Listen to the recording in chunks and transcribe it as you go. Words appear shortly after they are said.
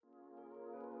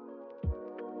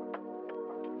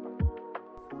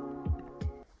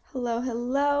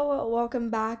Hello. Welcome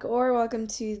back or welcome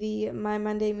to the My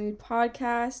Monday Mood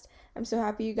podcast. I'm so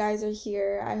happy you guys are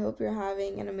here. I hope you're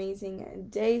having an amazing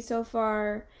day so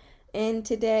far. In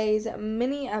today's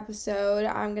mini episode,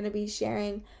 I'm going to be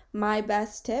sharing my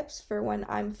best tips for when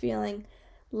I'm feeling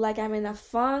like I'm in a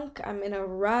funk, I'm in a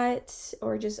rut,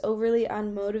 or just overly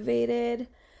unmotivated.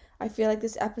 I feel like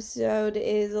this episode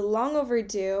is long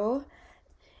overdue,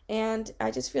 and I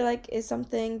just feel like it's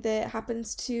something that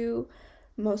happens to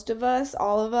most of us,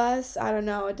 all of us. I don't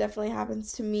know, it definitely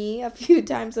happens to me a few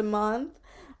times a month.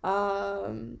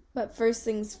 But first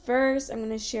things first, I'm going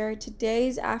to share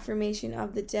today's affirmation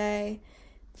of the day.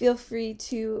 Feel free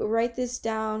to write this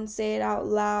down, say it out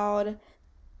loud.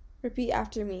 Repeat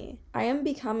after me. I am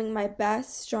becoming my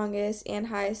best, strongest, and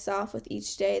highest self with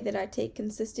each day that I take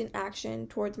consistent action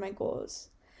towards my goals.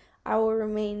 I will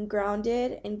remain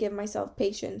grounded and give myself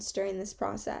patience during this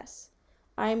process.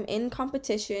 I am in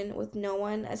competition with no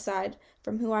one aside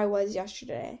from who I was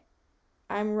yesterday.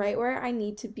 I'm right where I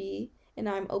need to be, and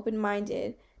I'm open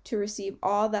minded to receive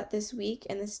all that this week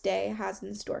and this day has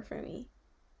in store for me.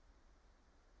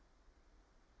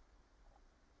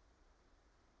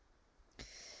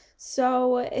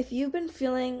 So, if you've been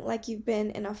feeling like you've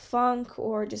been in a funk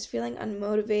or just feeling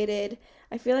unmotivated,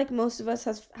 I feel like most of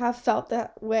us have felt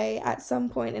that way at some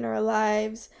point in our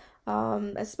lives.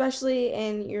 Especially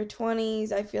in your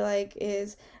 20s, I feel like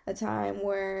is a time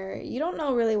where you don't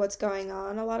know really what's going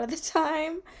on a lot of the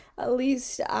time. At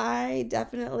least I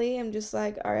definitely am just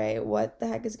like, all right, what the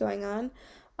heck is going on?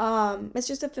 It's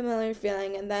just a familiar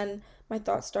feeling, and then my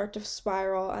thoughts start to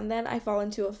spiral, and then I fall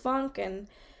into a funk and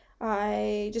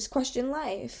I just question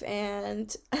life,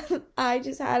 and I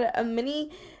just had a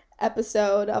mini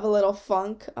episode of a little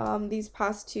funk these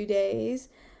past 2 days.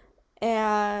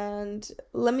 And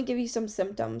let me give you some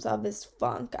symptoms of this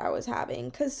funk I was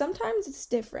having, because sometimes it's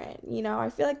different. I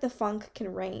feel like the funk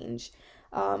can range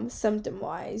symptom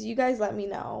wise. You guys let me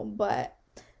know. But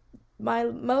my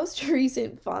most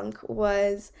recent funk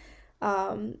was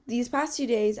these past 2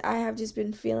 days, I have just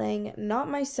been feeling not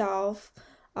myself,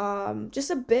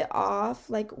 just a bit off.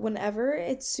 Like whenever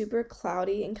it's super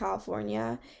cloudy in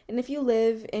California, and if you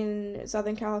live in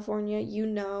Southern California,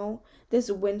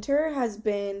 this winter has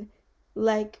been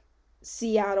like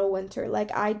Seattle winter.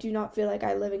 Like I do not feel like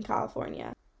I live in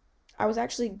California. I was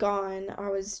actually gone. I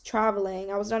was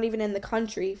traveling. I was not even in the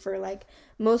country for like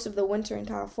most of the winter in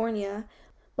California.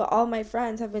 But all my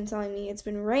friends have been telling me it's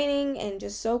been raining and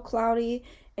just so cloudy.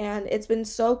 And it's been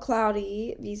so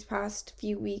cloudy these past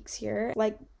few weeks here.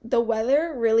 Like the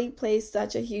weather really plays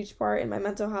such a huge part in my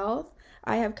mental health.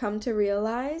 I have come to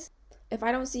realize if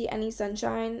I don't see any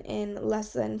sunshine in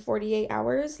less than 48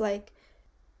 hours, like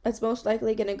it's most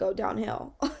likely gonna go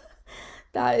downhill.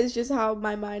 That is just how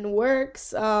my mind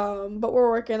works. But we're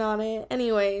working on it.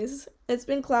 Anyways, it's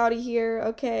been cloudy here.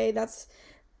 Okay, that's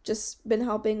just been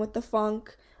helping with the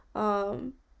funk.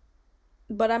 Um,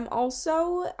 but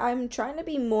I'm trying to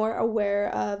be more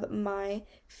aware of my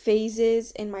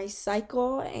phases in my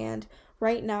cycle, and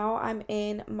right now I'm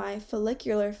in my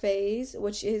follicular phase,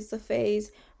 which is the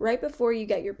phase right before you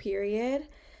get your period.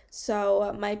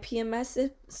 So my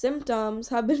PMS symptoms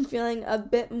have been feeling a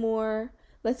bit more,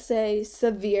 let's say,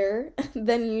 severe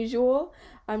than usual.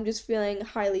 I'm just feeling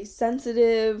highly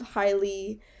sensitive,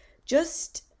 highly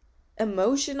just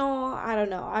emotional. I don't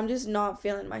know. I'm just not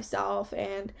feeling myself,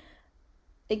 and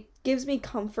it gives me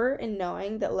comfort in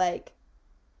knowing that like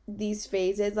these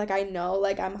phases, like I know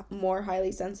like I'm more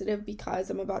highly sensitive because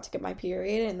I'm about to get my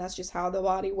period, and that's just how the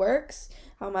body works,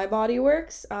 how my body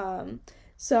works.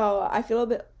 So I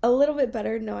feel a little bit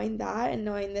better knowing that, and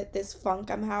knowing that this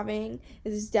funk I'm having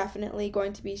is definitely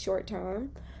going to be short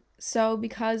term. So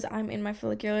because I'm in my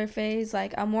follicular phase,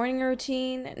 like a morning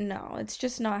routine, no, it's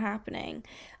just not happening.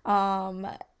 Um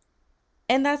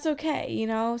and that's okay,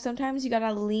 Sometimes you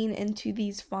gotta lean into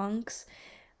these funks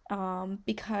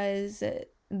because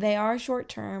they are short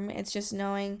term. It's just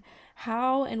knowing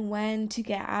how and when to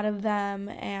get out of them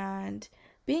and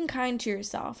being kind to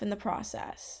yourself in the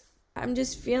process. I'm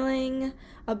just feeling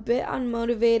a bit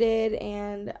unmotivated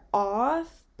and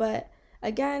off, but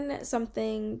again,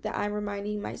 something that I'm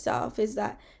reminding myself is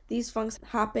that these funks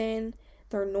happen,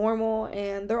 they're normal,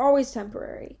 and they're always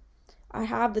temporary. I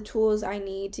have the tools I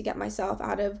need to get myself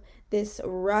out of this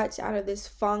rut, out of this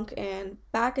funk, and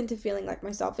back into feeling like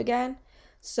myself again.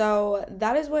 So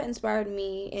that is what inspired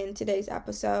me in today's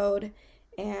episode,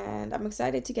 and I'm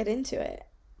excited to get into it.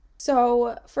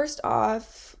 So, first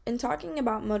off, in talking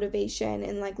about motivation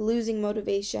and like losing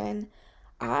motivation,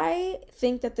 I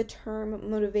think that the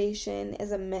term motivation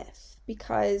is a myth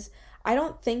because I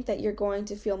don't think that you're going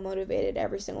to feel motivated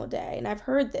every single day. And I've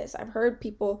heard this. I've heard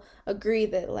people agree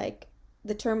that like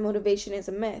the term motivation is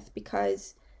a myth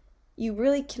because you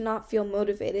really cannot feel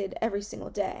motivated every single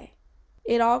day.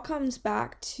 It all comes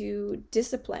back to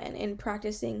discipline and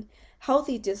practicing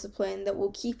healthy discipline that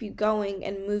will keep you going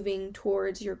and moving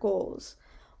towards your goals.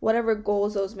 Whatever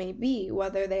goals those may be,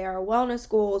 whether they are wellness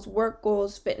goals, work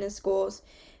goals, fitness goals,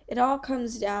 it all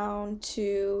comes down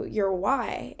to your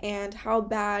why and how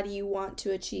bad you want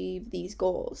to achieve these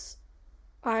goals.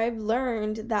 I've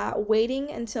learned that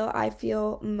waiting until I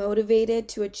feel motivated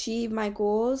to achieve my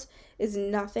goals is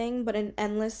nothing but an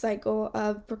endless cycle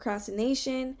of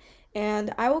procrastination,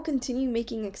 and I will continue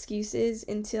making excuses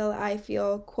until I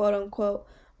feel quote unquote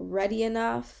ready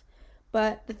enough.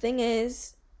 But the thing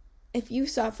is, if you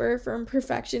suffer from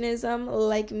perfectionism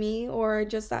like me or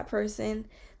just that person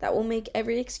that will make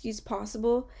every excuse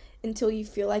possible until you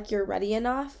feel like you're ready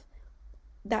enough,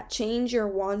 that change you're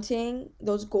wanting,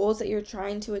 those goals that you're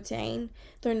trying to attain,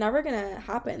 they're never going to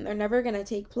happen. They're never going to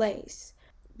take place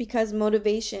because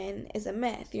motivation is a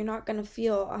myth. You're not going to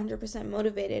feel 100%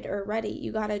 motivated or ready.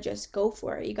 You got to just go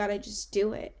for it. You got to just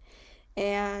do it.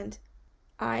 And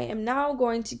I am now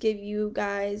going to give you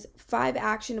guys 5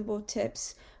 actionable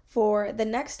tips for the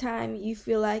next time you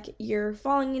feel like you're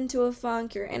falling into a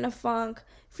funk, you're in a funk,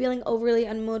 feeling overly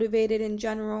unmotivated in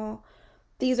general.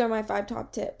 These are my 5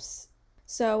 top tips.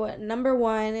 So number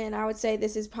 1, and I would say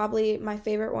this is probably my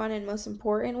favorite one and most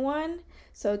important one,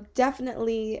 so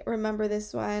definitely remember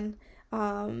this one,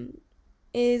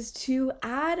 is to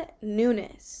add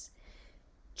newness.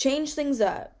 Change things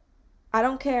up. I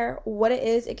don't care what it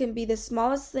is. It can be the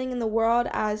smallest thing in the world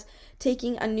as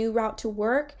taking a new route to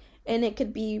work, and it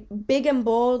could be big and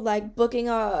bold like booking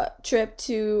a trip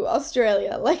to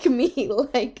Australia like me.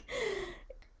 Like,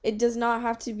 it does not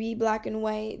have to be black and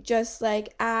white. Just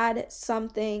like add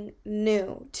something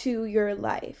new to your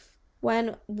life.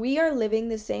 When we are living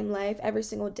the same life every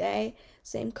single day,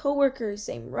 same coworkers,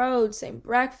 same roads, same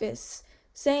breakfasts,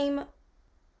 same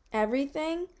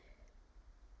everything,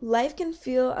 life can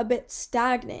feel a bit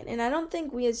stagnant. And I don't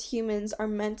think we as humans are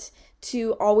meant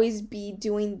to always be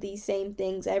doing these same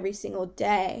things every single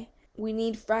day. We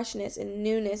need freshness and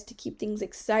newness to keep things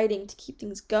exciting, to keep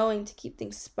things going, to keep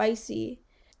things spicy.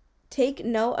 Take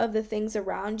note of the things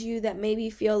around you that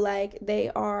maybe feel like they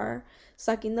are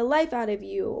sucking the life out of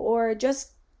you or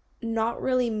just not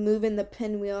really moving the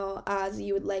pinwheel as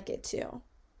you would like it to.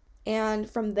 And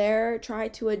from there, try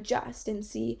to adjust and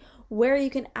see where you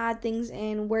can add things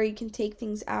in, where you can take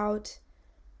things out.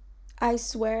 I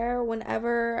swear,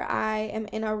 whenever I am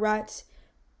in a rut,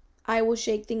 I will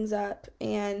shake things up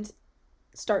and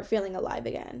start feeling alive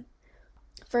again.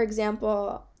 For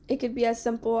example, it could be as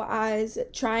simple as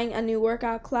trying a new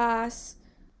workout class,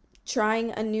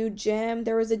 trying a new gym.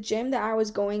 There was a gym that I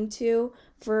was going to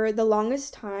for the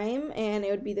longest time, and it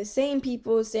would be the same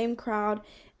people, same crowd,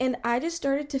 and I just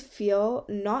started to feel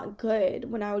not good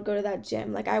when I would go to that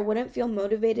gym. Like, I wouldn't feel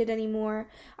motivated anymore.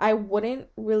 I wouldn't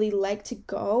really like to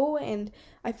go, and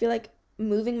I feel like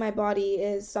moving my body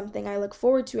is something I look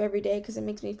forward to every day because it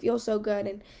makes me feel so good,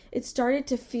 and it started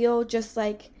to feel just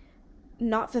like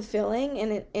not fulfilling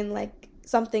and in like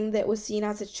something that was seen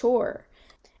as a chore.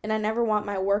 And I never want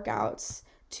my workouts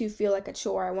to feel like a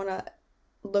chore. I want to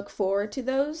look forward to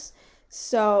those.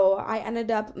 So I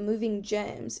ended up moving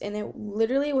gyms, and it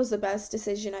literally was the best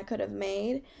decision I could have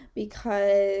made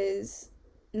because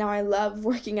now I love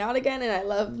working out again and I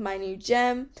love my new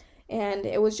gym. And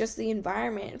it was just the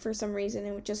environment for some reason.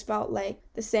 It just felt like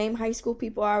the same high school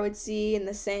people I would see and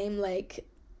the same like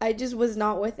I just was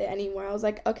not with it anymore. I was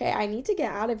like, okay, I need to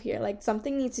get out of here. Like,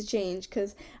 something needs to change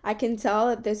because I can tell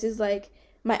that this is like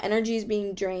my energy is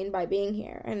being drained by being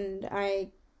here. And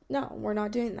no, we're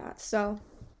not doing that. So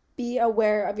be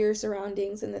aware of your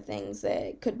surroundings and the things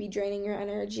that could be draining your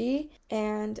energy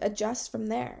and adjust from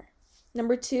there.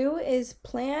 Number 2 is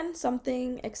plan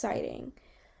something exciting.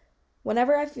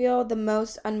 Whenever I feel the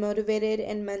most unmotivated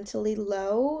and mentally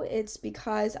low, it's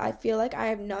because I feel like I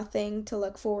have nothing to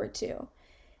look forward to.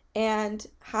 And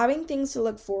having things to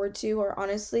look forward to are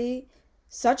honestly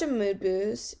such a mood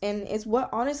boost and is what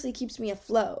honestly keeps me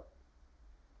afloat.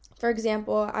 For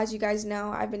example, as you guys know,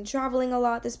 I've been traveling a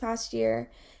lot this past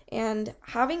year, and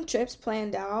having trips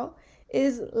planned out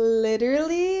is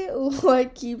literally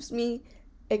what keeps me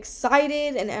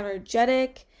excited and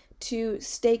energetic to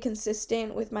stay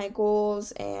consistent with my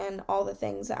goals and all the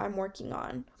things that I'm working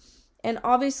on. And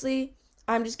obviously,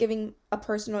 I'm just giving a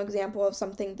personal example of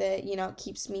something that,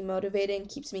 keeps me motivated and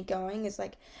keeps me going is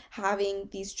like having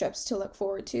these trips to look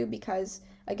forward to because,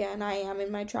 again, I am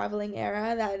in my traveling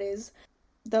era. That is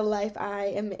the life I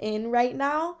am in right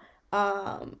now.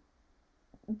 Um,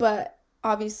 but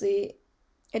obviously,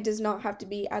 it does not have to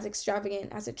be as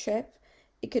extravagant as a trip.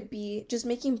 It could be just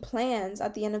making plans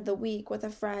at the end of the week with a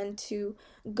friend to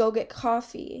go get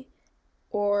coffee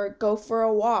or go for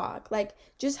a walk. Like,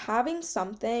 just having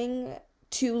something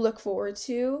to look forward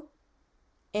to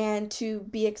and to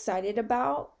be excited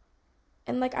about.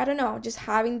 And like, I don't know, just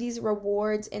having these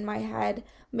rewards in my head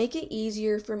make it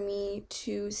easier for me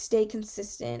to stay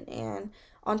consistent and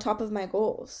on top of my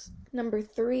goals. Number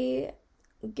 3,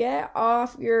 get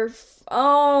off your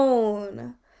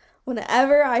phone.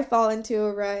 Whenever I fall into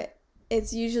a rut,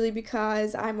 it's usually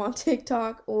because I'm on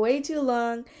TikTok way too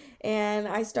long and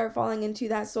I start falling into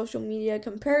that social media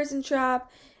comparison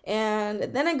trap, and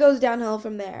then it goes downhill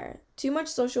from there. Too much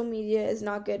social media is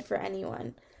not good for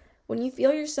anyone. When you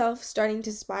feel yourself starting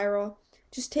to spiral,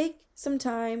 just take some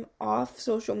time off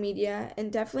social media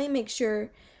and definitely make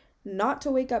sure not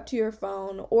to wake up to your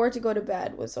phone or to go to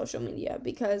bed with social media,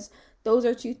 because those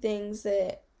are two things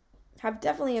that have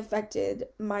definitely affected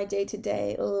my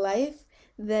day-to-day life.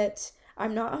 That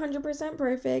I'm not 100%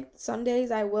 perfect. Some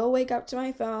days I will wake up to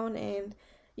my phone, and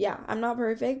yeah, I'm not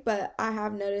perfect, but I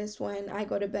have noticed when I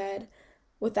go to bed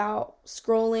without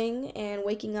scrolling and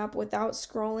waking up without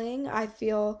scrolling, I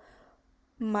feel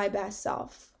my best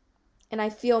self. And I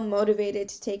feel motivated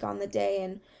to take on the day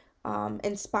and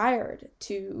inspired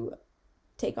to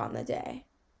take on the day,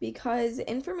 because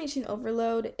information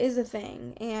overload is a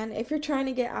thing. And if you're trying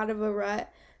to get out of a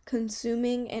rut,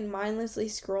 consuming and mindlessly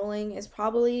scrolling is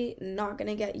probably not going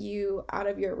to get you out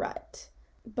of your rut.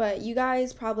 But you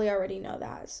guys probably already know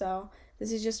that. So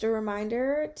this is just a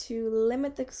reminder to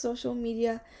limit the social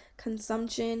media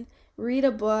consumption, read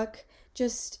a book,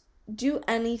 just do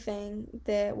anything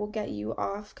that will get you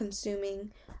off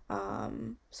consuming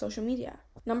social media.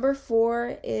 Number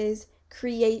 4 is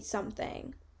create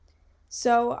something.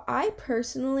 So I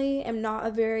personally am not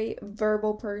a very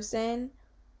verbal person,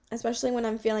 especially when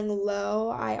I'm feeling low.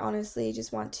 I honestly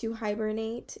just want to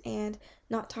hibernate and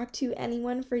not talk to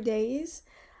anyone for days.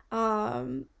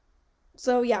 Um,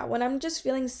 so yeah, when I'm just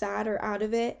feeling sad or out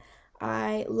of it,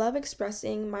 I love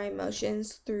expressing my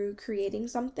emotions through creating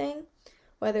something,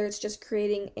 whether it's just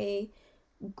creating a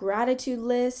gratitude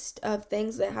list of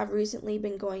things that have recently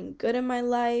been going good in my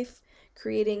life,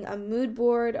 creating a mood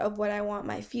board of what I want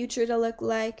my future to look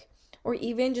like, or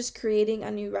even just creating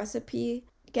a new recipe,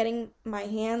 getting my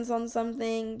hands on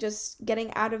something, just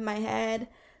getting out of my head.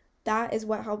 That is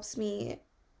what helps me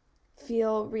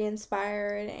feel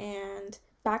re-inspired and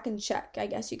back in check, I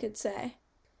guess you could say.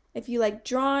 If you like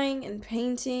drawing and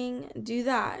painting, do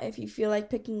that. If you feel like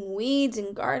picking weeds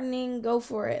and gardening, go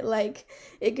for it. Like,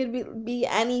 it could be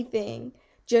anything.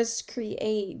 Just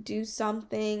create, do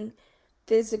something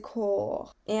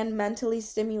physical and mentally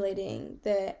stimulating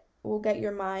that will get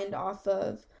your mind off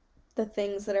of the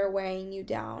things that are weighing you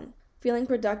down. Feeling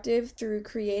productive through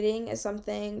creating is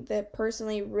something that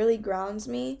personally really grounds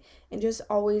me and just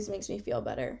always makes me feel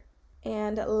better.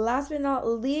 And last but not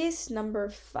least, number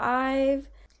 5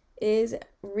 is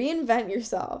reinvent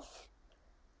yourself.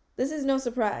 This is no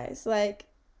surprise. Like,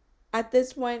 at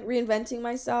this point, reinventing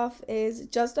myself is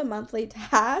just a monthly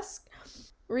task.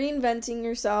 Reinventing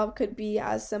yourself could be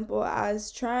as simple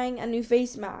as trying a new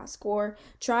face mask or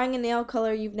trying a nail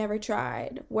color you've never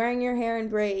tried, wearing your hair in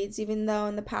braids even though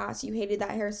in the past you hated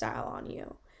that hairstyle on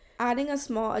you. Adding a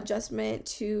small adjustment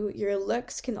to your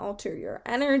looks can alter your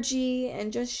energy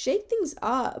and just shake things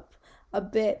up a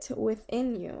bit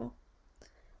within you.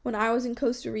 When I was in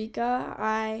Costa Rica,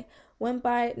 I went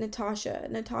by Natasha.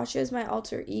 Natasha is my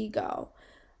alter ego.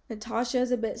 Natasha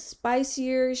is a bit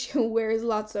spicier. She wears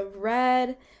lots of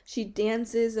red. She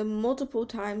dances multiple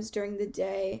times during the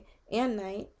day and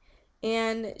night.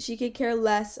 And she could care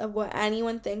less of what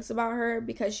anyone thinks about her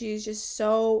because she's just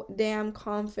so damn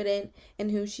confident in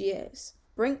who she is.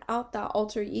 Bring out that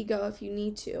alter ego if you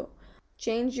need to.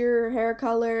 Change your hair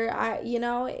color.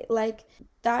 Like,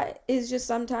 that is just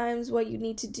sometimes what you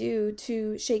need to do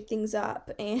to shake things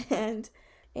up. And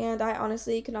I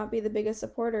honestly could not be the biggest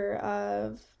supporter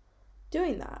of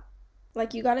doing that.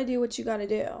 Like, you gotta do what you gotta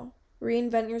do.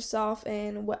 Reinvent yourself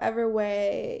in whatever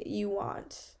way you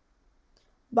want.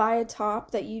 Buy a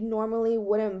top that you normally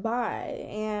wouldn't buy.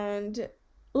 And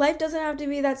life doesn't have to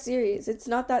be that serious. It's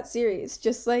not that serious.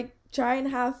 Just like try and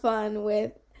have fun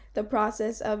with the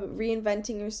process of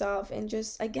reinventing yourself and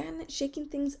just, again, shaking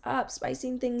things up,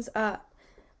 spicing things up.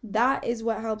 That is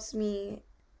what helps me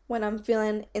when I'm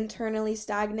feeling internally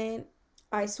stagnant.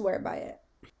 I swear by it.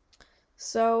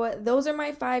 So those are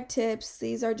my 5 tips.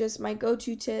 These are just my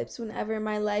go-to tips whenever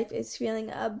my life is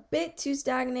feeling a bit too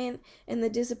stagnant and the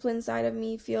discipline side of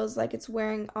me feels like it's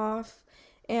wearing off.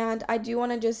 And I do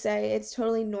want to just say it's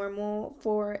totally normal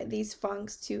for these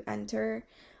funks to enter,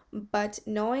 but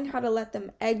knowing how to let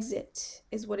them exit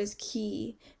is what is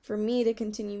key for me to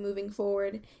continue moving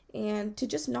forward and to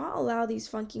just not allow these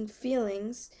funking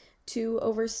feelings to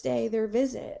overstay their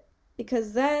visit.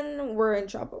 Because then we're in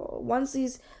trouble. Once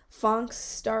these funks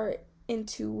start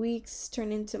into weeks,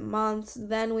 turn into months,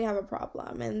 then we have a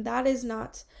problem. And that is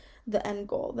not the end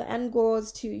goal. The end goal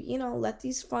is to, let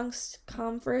these funks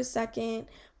come for a second,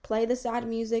 play the sad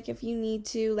music if you need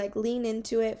to, like lean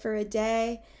into it for a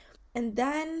day, and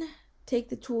then take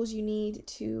the tools you need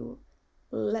to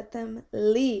let them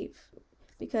leave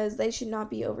because they should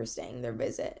not be overstaying their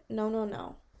visit. No, no,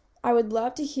 no. I would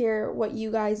love to hear what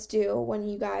you guys do when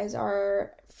you guys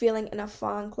are feeling in a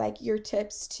funk, like your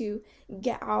tips to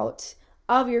get out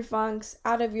of your funks,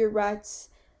 out of your ruts.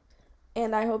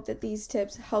 And I hope that these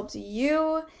tips helped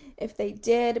you. If they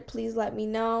did, please let me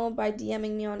know by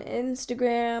DMing me on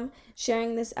Instagram,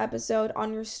 sharing this episode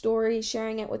on your story,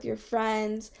 sharing it with your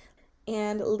friends,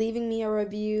 and leaving me a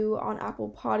review on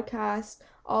Apple Podcasts.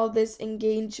 All this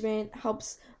engagement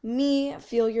helps me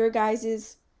feel your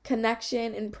guys'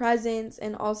 connection and presence,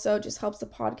 and also just helps the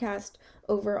podcast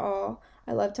overall.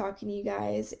 I love talking to you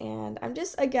guys, and I'm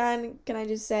just, again, can I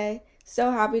just say,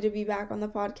 so happy to be back on the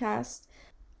podcast.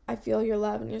 I feel your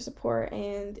love and your support,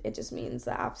 and it just means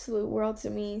the absolute world to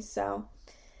me. So,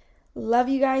 love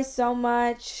you guys so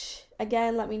much.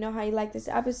 Again, let me know how you like this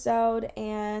episode,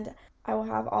 and I will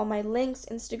have all my links,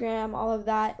 Instagram, all of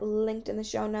that linked in the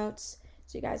show notes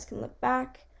so you guys can look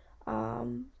back.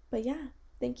 But yeah,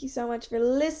 thank you so much for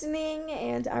listening,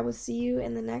 and I will see you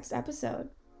in the next episode.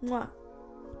 Mwah.